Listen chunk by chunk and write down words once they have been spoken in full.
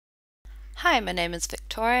Hi, my name is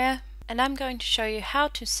Victoria and I'm going to show you how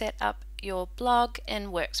to set up your blog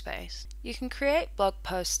in Workspace. You can create blog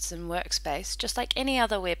posts in Workspace just like any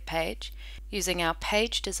other web page using our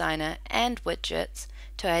page designer and widgets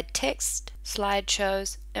to add text,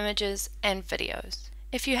 slideshows, images and videos.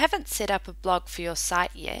 If you haven't set up a blog for your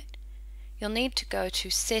site yet, you'll need to go to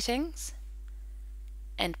Settings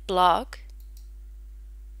and Blog,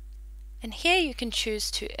 and here you can choose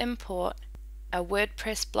to import a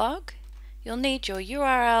WordPress blog. You'll need your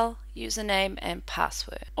URL, username and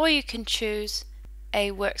password. Or you can choose a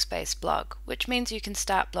Workspace blog, which means you can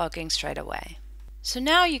start blogging straight away. So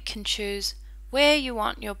now you can choose where you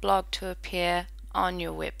want your blog to appear on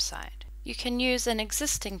your website. You can use an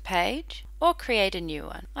existing page or create a new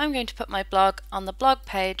one. I'm going to put my blog on the blog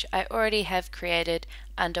page I already have created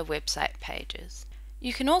under website pages.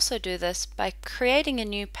 You can also do this by creating a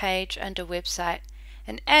new page under website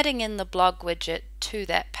and adding in the blog widget to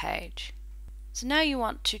that page. So now you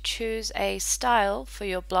want to choose a style for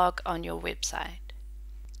your blog on your website.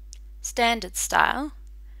 Standard style.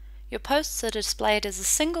 Your posts are displayed as a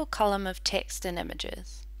single column of text and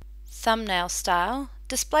images. Thumbnail style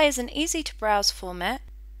displays an easy to browse format,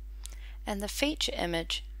 and the feature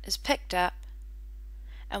image is picked up,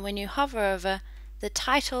 and when you hover over, the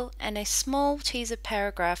title and a small teaser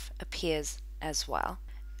paragraph appears as well.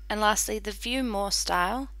 And lastly, the view more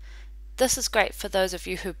style. This is great for those of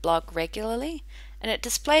you who blog regularly, and it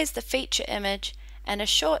displays the feature image and a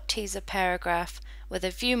short teaser paragraph with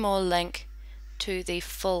a view more link to the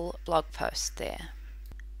full blog post there.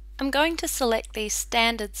 I'm going to select the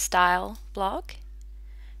standard style blog,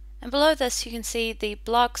 and below this you can see the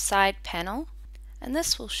blog side panel, and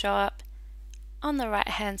this will show up on the right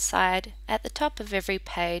hand side at the top of every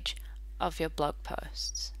page of your blog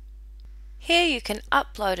posts. Here you can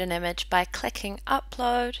upload an image by clicking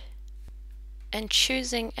upload and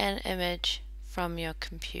choosing an image from your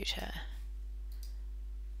computer.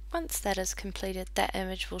 Once that is completed, that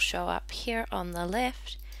image will show up here on the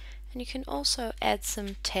left, and you can also add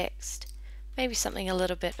some text, maybe something a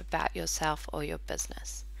little bit about yourself or your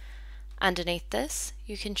business. Underneath this,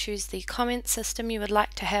 you can choose the comment system you would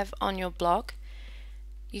like to have on your blog.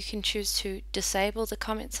 You can choose to disable the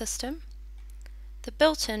comment system, the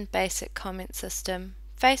built-in basic comment system,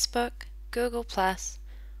 Facebook, Google+,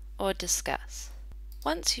 or Discuss.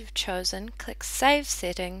 Once you've chosen, click Save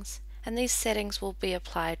Settings, and these settings will be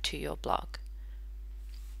applied to your blog.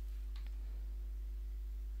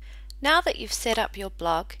 Now that you've set up your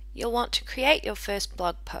blog, you'll want to create your first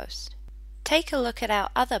blog post. Take a look at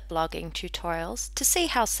our other blogging tutorials to see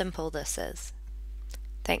how simple this is.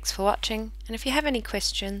 Thanks for watching, and if you have any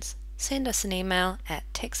questions, send us an email at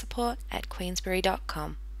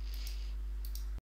techsupport@queensberry.com.